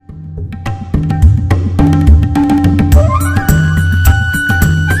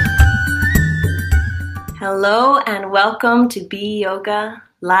Hello and welcome to Be Yoga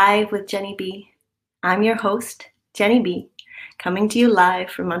Live with Jenny B. I'm your host, Jenny B, coming to you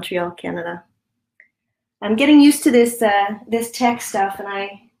live from Montreal, Canada. I'm getting used to this tech stuff, and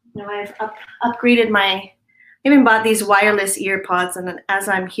I've upgraded I even bought these wireless ear pods, and as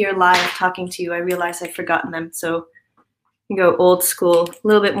I'm here live talking to you, I realize I've forgotten them. So I go old school, a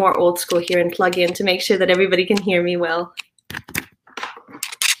little bit more old school here, and plug in to make sure that everybody can hear me well.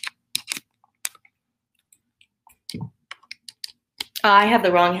 I have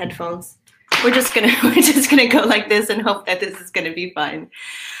the wrong headphones. We're just gonna go like this and hope that this is gonna be fine.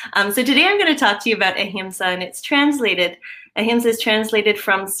 So today I'm gonna talk to you about ahimsa, and ahimsa is translated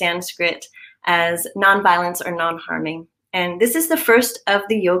from Sanskrit as non-violence or non-harming. And this is the first of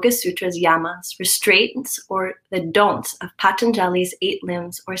the Yoga Sutra's yamas, restraints or the don'ts of Patanjali's 8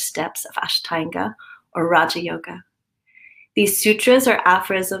 limbs or steps of Ashtanga or Raja Yoga. These sutras or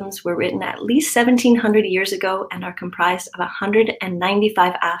aphorisms were written at least 1700 years ago and are comprised of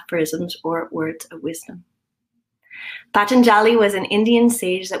 195 aphorisms or words of wisdom. Patanjali was an Indian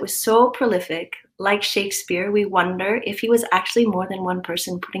sage that was so prolific, like Shakespeare, we wonder if he was actually more than one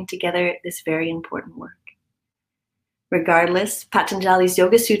person putting together this very important work. Regardless, Patanjali's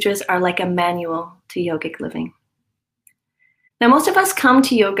Yoga Sutras are like a manual to yogic living. Now, most of us come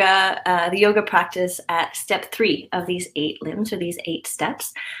to yoga, the yoga practice at step 3 of these 8 limbs or these 8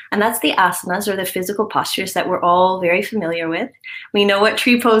 steps. And that's the asanas or the physical postures that we're all very familiar with. We know what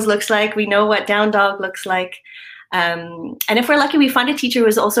tree pose looks like. We know what down dog looks like. And if we're lucky, we find a teacher who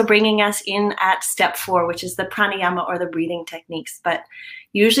is also bringing us in at step 4, which is the pranayama or the breathing techniques. But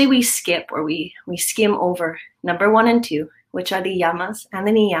usually we skip or we skim over number 1 and 2, which are the yamas and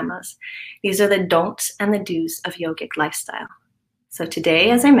the niyamas. These are the don'ts and the do's of yogic lifestyle. So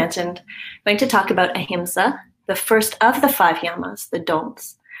today, as I mentioned, I'm going to talk about ahimsa, the first of the 5 yamas, the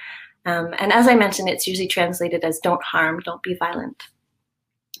don'ts. And as I mentioned, it's usually translated as don't harm, don't be violent.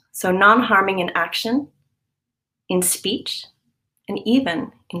 So non-harming in action, in speech, and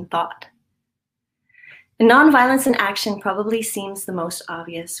even in thought. And non-violence in action probably seems the most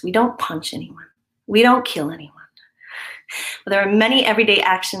obvious. We don't punch anyone. We don't kill anyone. But there are many everyday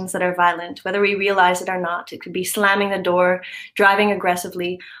actions that are violent, whether we realize it or not. It could be slamming the door, driving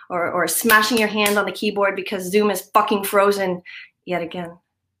aggressively, or smashing your hand on the keyboard because Zoom is fucking frozen yet again.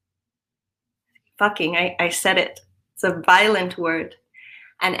 Fucking, I said it. It's a violent word.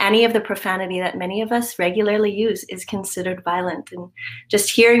 And any of the profanity that many of us regularly use is considered violent. And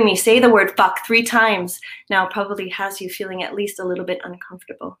just hearing me say the word fuck 3 times now probably has you feeling at least a little bit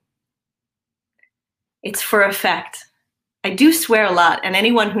uncomfortable. It's for effect. I do swear a lot, and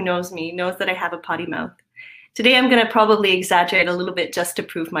anyone who knows me knows that I have a potty mouth. Today I'm going to probably exaggerate a little bit just to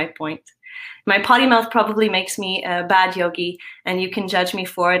prove my point. My potty mouth probably makes me a bad yogi, and you can judge me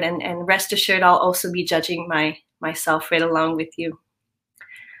for it, and rest assured I'll also be judging myself right along with you.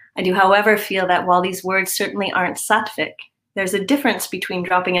 I do, however, feel that while these words certainly aren't sattvic, there's a difference between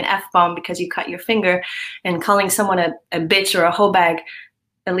dropping an F-bomb because you cut your finger and calling someone a bitch or a hoe bag.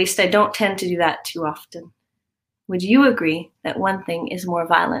 At least I don't tend to do that too often. Would you agree that one thing is more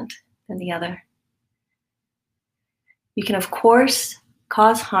violent than the other? You can, of course,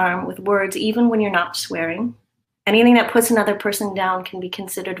 cause harm with words even when you're not swearing. Anything that puts another person down can be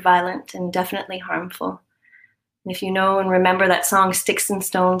considered violent and definitely harmful. And if you know and remember that song, "Sticks and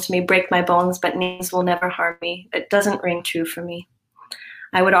stones may break my bones, but names will never harm me," it doesn't ring true for me.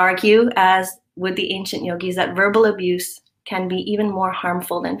 I would argue, as would the ancient yogis, that verbal abuse can be even more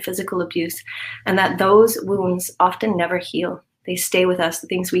harmful than physical abuse, and that those wounds often never heal. They stay with us. The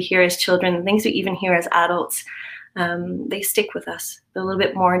things we hear as children, the things we even hear as adults, they stick with us. They're a little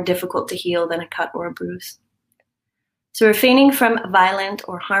bit more difficult to heal than a cut or a bruise. So refraining from violent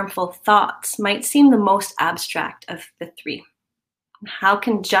or harmful thoughts might seem the most abstract of the 3. How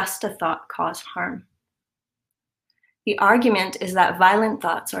can just a thought cause harm? The argument is that violent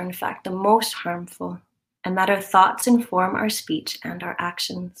thoughts are in fact the most harmful, and that our thoughts inform our speech and our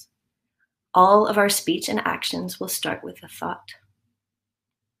actions. All of our speech and actions will start with a thought.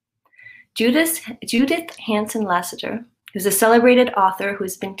 Judith Hanson Lasater, who's a celebrated author who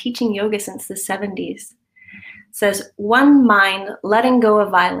has been teaching yoga since the 70s, says, "One mind letting go of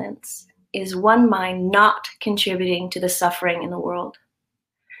violence is one mind not contributing to the suffering in the world.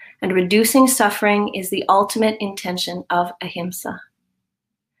 And reducing suffering is the ultimate intention of ahimsa."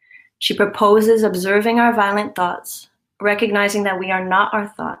 She proposes observing our violent thoughts, recognizing that we are not our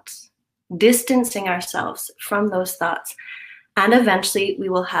thoughts, distancing ourselves from those thoughts, and eventually we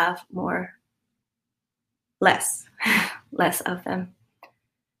will have less of them,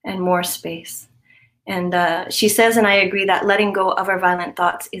 and more space. And she says, and I agree, that letting go of our violent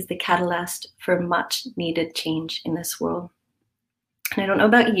thoughts is the catalyst for much needed change in this world. And I don't know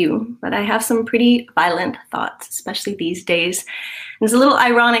about you, but I have some pretty violent thoughts, especially these days. And it's a little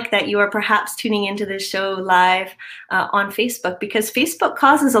ironic that you are perhaps tuning into this show live on Facebook, because Facebook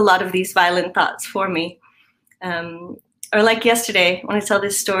causes a lot of these violent thoughts for me. Or like yesterday, when I tell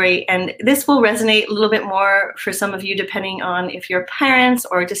this story, and this will resonate a little bit more for some of you, depending on if you're parents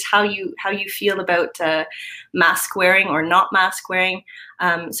or just how you feel about mask wearing or not mask wearing.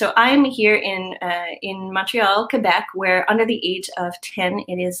 So I'm here in Montreal, Quebec, where under the age of 10,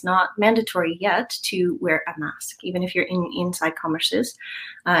 it is not mandatory yet to wear a mask, even if you're inside commerces.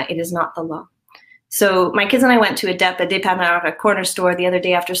 It is not the law. So my kids and I went to a dépanneur, a corner store, the other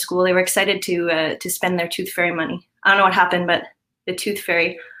day after school. They were excited to spend their Tooth Fairy money. I don't know what happened, but the Tooth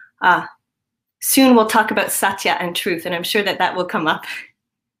Fairy. Soon we'll talk about Satya and truth, and I'm sure that will come up.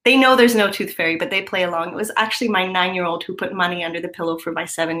 They know there's no Tooth Fairy, but they play along. It was actually my 9-year-old who put money under the pillow for my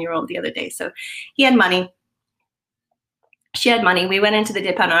 7-year-old the other day. So he had money. She had money. We went into the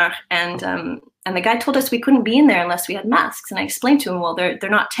dépanneur, and the guy told us we couldn't be in there unless we had masks. And I explained to him, well, they're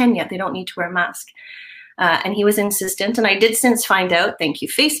not 10 yet. They don't need to wear a mask. And he was insistent. And I did since find out, thank you,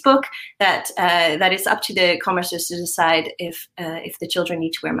 Facebook, that it's up to the commerces to decide if the children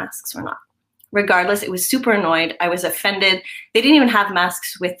need to wear masks or not. Regardless, it was super annoyed. I was offended. They didn't even have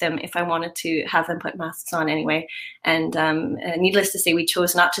masks with them if I wanted to have them put masks on anyway. And needless to say, we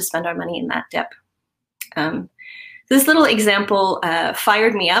chose not to spend our money in that dip. This little example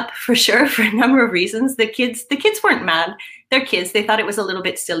fired me up for sure for a number of reasons. The kids weren't mad. They're kids. They thought it was a little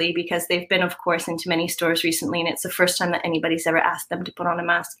bit silly because they've been, of course, into many stores recently, and it's the first time that anybody's ever asked them to put on a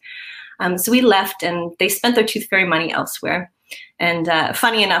mask. So we left, and they spent their Tooth Fairy money elsewhere. And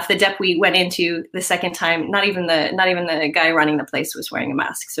funny enough, the dep we went into the second time, not even the guy running the place was wearing a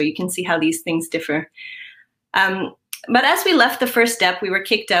mask. So you can see how these things differ. But as we left the first dep, we were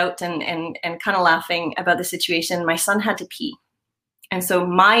kicked out and kind of laughing about the situation. My son had to pee. And so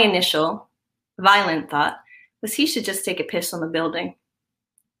my initial violent thought was he should just take a piss on the building.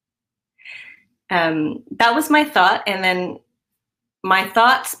 That was my thought. And then my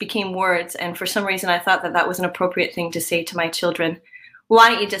thoughts became words. And for some reason, I thought that was an appropriate thing to say to my children. Why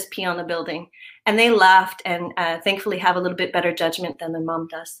don't you just pee on the building? And they laughed and thankfully have a little bit better judgment than their mom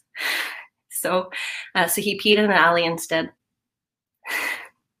does. So he peed in an alley instead.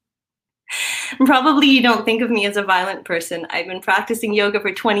 Probably you don't think of me as a violent person. I've been practicing yoga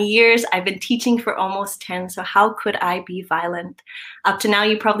for 20 years. I've been teaching for almost 10. So how could I be violent? Up to now,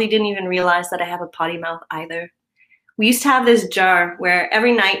 you probably didn't even realize that I have a potty mouth either. We used to have this jar where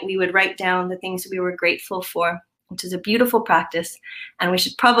every night we would write down the things we were grateful for, which is a beautiful practice. And we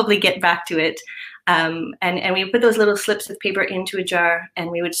should probably get back to it. And we put those little slips of paper into a jar,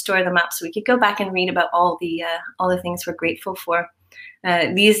 and we would store them up so we could go back and read about all the things we're grateful for.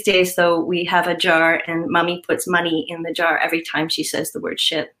 These days, though, we have a jar, and Mommy puts money in the jar every time she says the word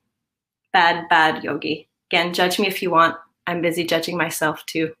shit. Bad, Yogi. Again, judge me if you want. I'm busy judging myself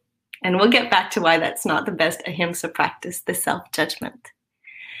too. And we'll get back to why that's not the best ahimsa practice, the self-judgment.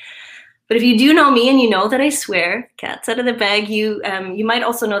 But if you do know me and you know that I swear, cat's out of the bag, you might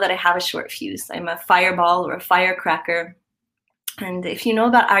also know that I have a short fuse. I'm a fireball or a firecracker. And if you know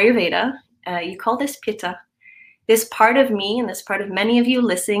about Ayurveda, you call this pitta. This part of me and this part of many of you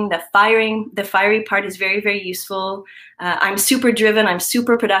listening, the fiery part is very, very useful. I'm super driven. I'm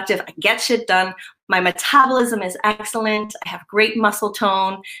super productive. I get shit done. My metabolism is excellent. I have great muscle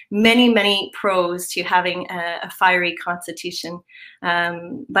tone. Many, many pros to having a fiery constitution.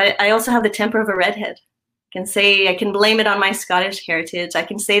 But I also have the temper of a redhead. I can blame it on my Scottish heritage. I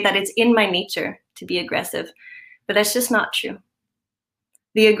can say that it's in my nature to be aggressive, but that's just not true.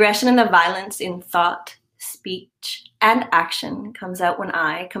 The aggression and the violence in thought, speech, and action comes out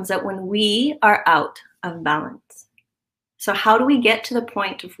when we are out of balance. So how do we get to the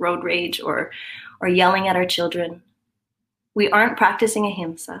point of road rage or yelling at our children? We aren't practicing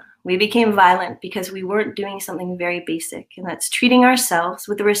ahimsa. We became violent because we weren't doing something very basic, and that's treating ourselves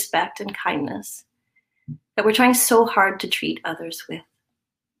with the respect and kindness that we're trying so hard to treat others with.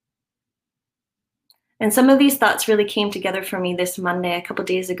 And some of these thoughts really came together for me this Monday, a couple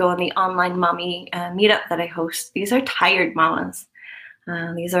days ago, on the online mommy meetup that I host. These are tired mamas.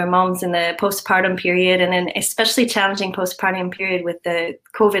 These are moms in the postpartum period, and an especially challenging postpartum period with the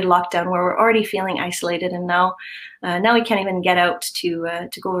COVID lockdown, where we're already feeling isolated, and now we can't even get out to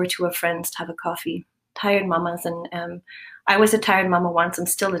go over to a friend's to have a coffee. Tired mamas, and I was a tired mama once. I'm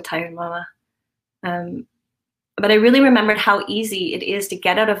still a tired mama. But I really remembered how easy it is to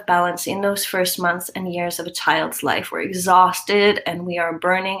get out of balance in those first months and years of a child's life. We're exhausted and we are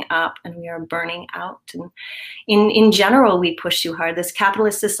burning up and we are burning out. And in general, we push too hard. This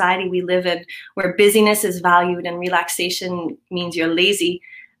capitalist society we live in, where busyness is valued and relaxation means you're lazy,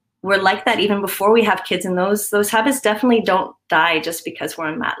 we're like that even before we have kids. And those habits definitely don't die just because we're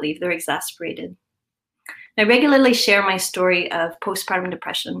on mat leave. They're exasperated. I regularly share my story of postpartum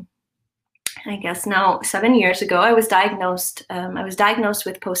depression. I guess now 7 years ago, I was diagnosed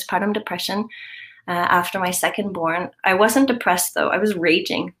with postpartum depression after my second born. I wasn't depressed though. I was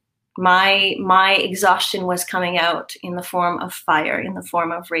raging. My exhaustion was coming out in the form of fire, in the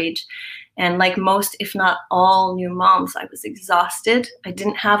form of rage. And like most, if not all new moms, I was exhausted. I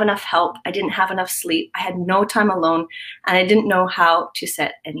didn't have enough help. I didn't have enough sleep. I had no time alone, and I didn't know how to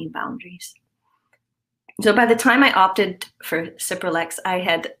set any boundaries. So by the time I opted for Cipralex, I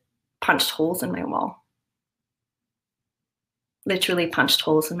had punched holes in my wall. Literally punched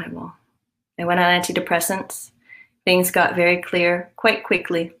holes in my wall. I went on antidepressants. Things got very clear quite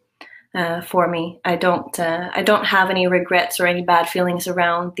quickly for me. I don't have any regrets or any bad feelings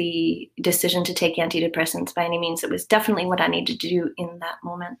around the decision to take antidepressants by any means. It was definitely what I needed to do in that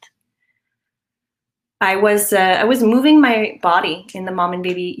moment. I was moving my body in the mom and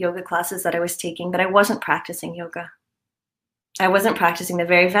baby yoga classes that I was taking, but I wasn't practicing yoga. I wasn't practicing the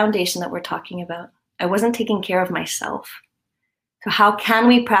very foundation that we're talking about. I wasn't taking care of myself. So how can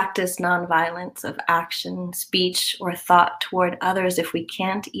we practice nonviolence of action, speech, or thought toward others if we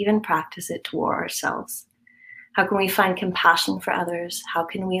can't even practice it toward ourselves? How can we find compassion for others? How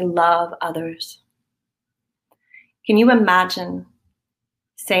can we love others? Can you imagine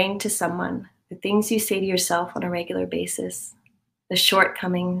saying to someone the things you say to yourself on a regular basis, the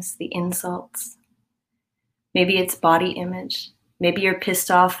shortcomings, the insults? Maybe it's body image. Maybe you're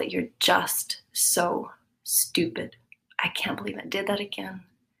pissed off that you're just so stupid. I can't believe I did that again.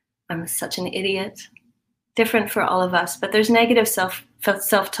 I'm such an idiot. Different for all of us, but there's negative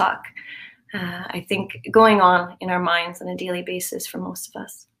self-talk, I think, going on in our minds on a daily basis for most of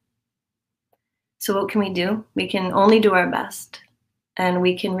us. So what can we do? We can only do our best. And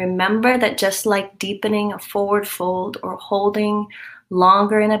we can remember that just like deepening a forward fold or holding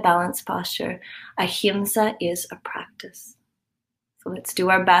longer in a balanced posture, ahimsa is a practice. So let's do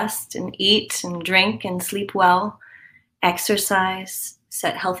our best and eat and drink and sleep well, exercise,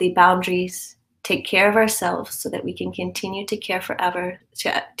 set healthy boundaries, take care of ourselves so that we can continue to care for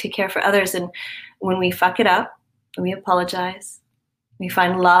others. And when we fuck it up, we apologize. We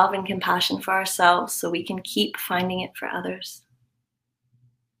find love and compassion for ourselves so we can keep finding it for others.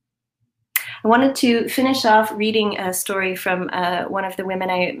 I wanted to finish off reading a story from one of the women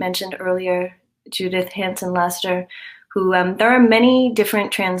I mentioned earlier, Judith Hanson-Laster, who there are many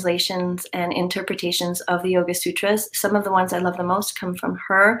different translations and interpretations of the Yoga Sutras. Some of the ones I love the most come from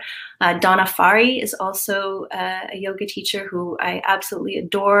her. Donna Farhi is also a yoga teacher who I absolutely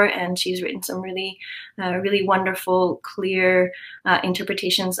adore, and she's written some really wonderful, clear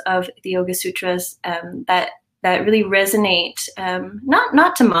interpretations of the Yoga Sutras that really resonate,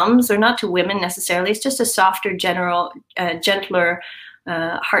 not to moms or not to women necessarily. It's just a softer, gentler,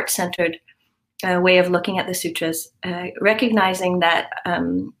 heart-centered way of looking at the sutras, recognizing that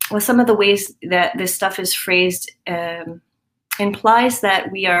some of the ways that this stuff is phrased implies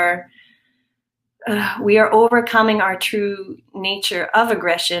that we are overcoming our true nature of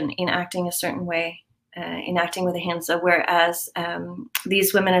aggression in acting a certain way, in acting with ahimsa, whereas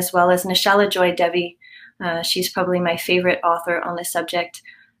these women, as well as Nishala Joy Devi, she's probably my favorite author on this subject.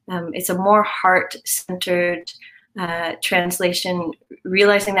 It's a more heart-centered translation,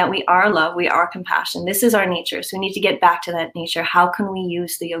 realizing that we are love, we are compassion. This is our nature, so we need to get back to that nature. How can we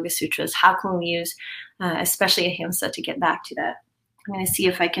use the Yoga Sutras? How can we use, especially ahimsa, to get back to that? I'm going to see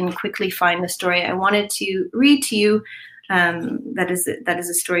if I can quickly find the story I wanted to read to you. That is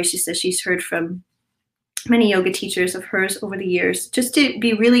a story she says she's heard from many yoga teachers of hers over the years, just to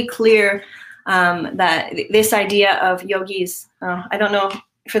be really clear that this idea of yogis, I don't know,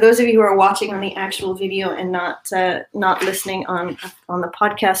 for those of you who are watching on the actual video and not listening on the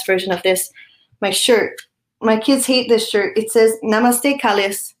podcast version of this, my shirt, my kids hate this shirt. It says Namaste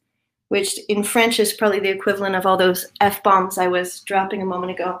Kalis, which in French is probably the equivalent of all those F-bombs I was dropping a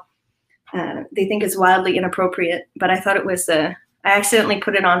moment ago. They think it's wildly inappropriate, but I thought it was, I accidentally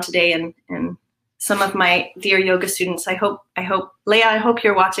put it on today, and some of my dear yoga students, I hope, Leah, I hope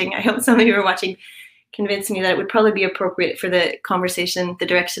you're watching. I hope some of you are watching, convinced me that it would probably be appropriate for the conversation, the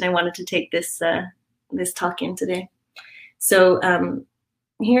direction I wanted to take this talk in today. So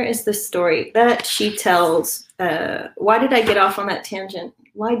here is the story that she tells. Why did I get off on that tangent?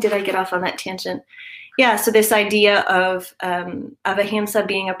 Why did I get off on that tangent? Yeah, so this idea of ahimsa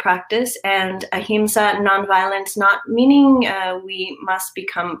being a practice, and ahimsa, nonviolence, not meaning we must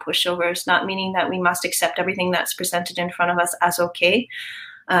become pushovers, not meaning that we must accept everything that's presented in front of us as okay.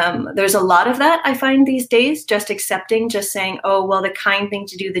 There's a lot of that, I find, these days, just accepting, just saying, oh, well, the kind thing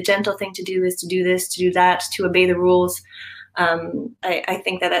to do, the gentle thing to do is to do this, to do that, to obey the rules. I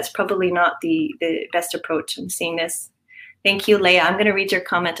think that that's probably not the best approach. I'm seeing this. Thank you, Leah. I'm going to read your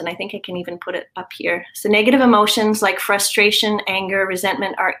comment, and I think I can even put it up here. So negative emotions like frustration, anger,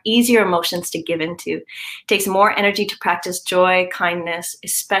 resentment are easier emotions to give into. It takes more energy to practice joy, kindness,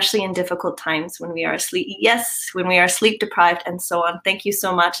 especially in difficult times when we are asleep. Yes, when we are sleep deprived and so on. Thank you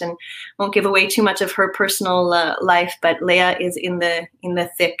so much, and won't give away too much of her personal life, but Leah is in the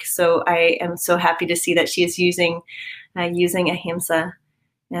thick. So I am so happy to see that she is using ahimsa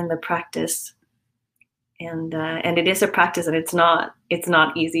and the practice. And it is a practice, and it's not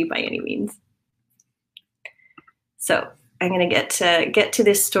easy by any means. So I'm going to get to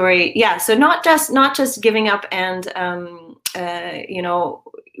this story. Yeah. So not just giving up, and you know,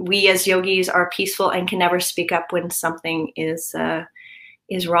 we as yogis are peaceful and can never speak up when something is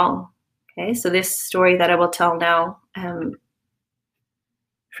wrong. Okay. So this story that I will tell now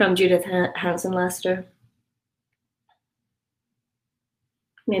from Judith Hansen-Lester.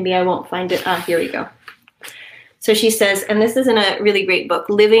 Maybe I won't find it. Here we go. So she says, and this is in a really great book,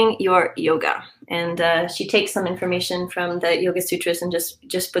 Living Your Yoga. And she takes some information from the Yoga Sutras and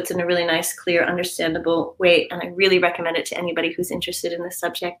just puts it in a really nice, clear, understandable way. And I really recommend it to anybody who's interested in this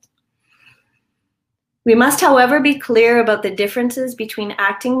subject. We must, however, be clear about the differences between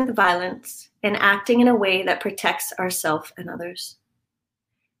acting with violence and acting in a way that protects ourselves and others.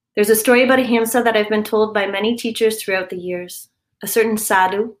 There's a story about ahimsa that I've been told by many teachers throughout the years. A certain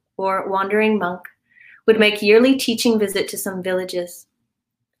sadhu, or wandering monk, would make yearly teaching visit to some villages.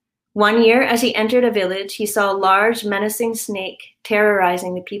 One year, as he entered a village, he saw a large, menacing snake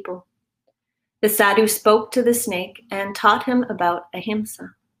terrorizing the people. The sadhu spoke to the snake and taught him about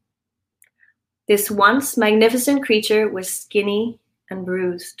ahimsa. This once magnificent creature was skinny and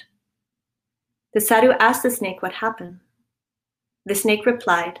bruised. The sadhu asked the snake what happened. The snake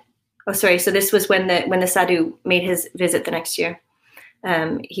replied, oh, sorry, so this was when the sadhu made his visit the next year.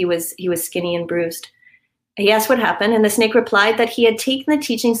 He was skinny and bruised. He asked what happened, and the snake replied that he had taken the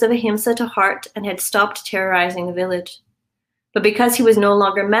teachings of ahimsa to heart and had stopped terrorizing the village. But because he was no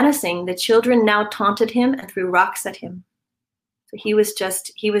longer menacing, the children now taunted him and threw rocks at him. So he was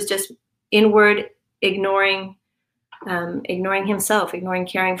just inward, ignoring himself, ignoring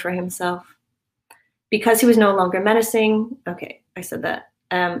caring for himself. Because he was no longer menacing, okay, I said that.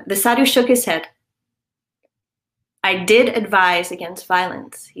 The sadhu shook his head. I did advise against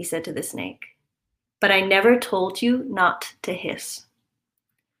violence, he said to the snake, but I never told you not to hiss.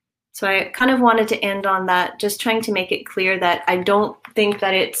 So I kind of wanted to end on that, just trying to make it clear that I don't think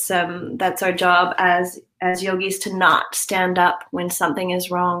that it's that's our job as yogis to not stand up when something is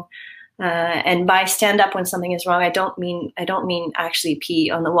wrong. And by stand up when something is wrong, I don't mean actually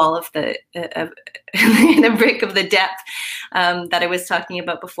pee on the wall of the brick of the depth that I was talking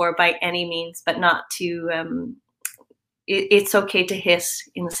about before by any means, but not to. It's okay to hiss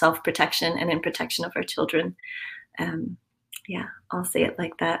in self-protection and in protection of our children. Yeah, I'll say it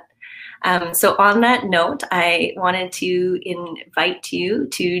like that. So on that note, I wanted to invite you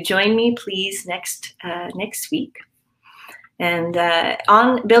to join me, please, next week. And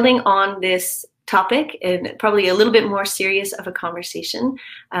on building on this topic, and probably a little bit more serious of a conversation,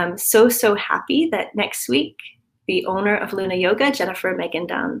 I'm so happy that next week, the owner of Luna Yoga, Jennifer Megan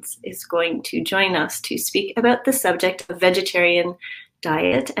Dans, is going to join us to speak about the subject of vegetarian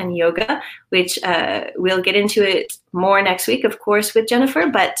diet and yoga, which we'll get into it more next week, of course, with Jennifer.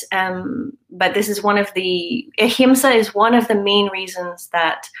 But this is ahimsa is one of the main reasons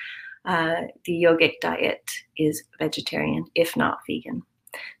that the yogic diet is vegetarian, if not vegan.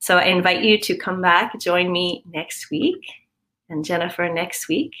 So I invite you to come back, join me next week, and Jennifer next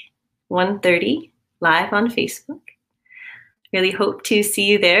week, 1:30, live on Facebook. Really hope to see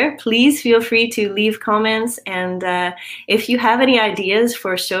you there. Please feel free to leave comments, and if you have any ideas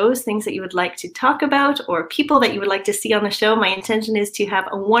for shows, things that you would like to talk about, or people that you would like to see on the show, my intention is to have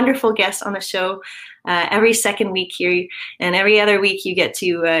a wonderful guest on the show every second week here, and every other week you get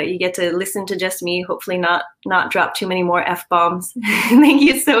to listen to just me. Hopefully not drop too many more F-bombs. Thank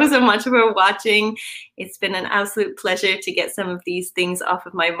you so much for watching. It's been an absolute pleasure to get some of these things off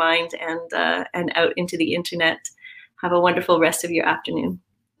of my mind and out into the internet. Have a wonderful rest of your afternoon.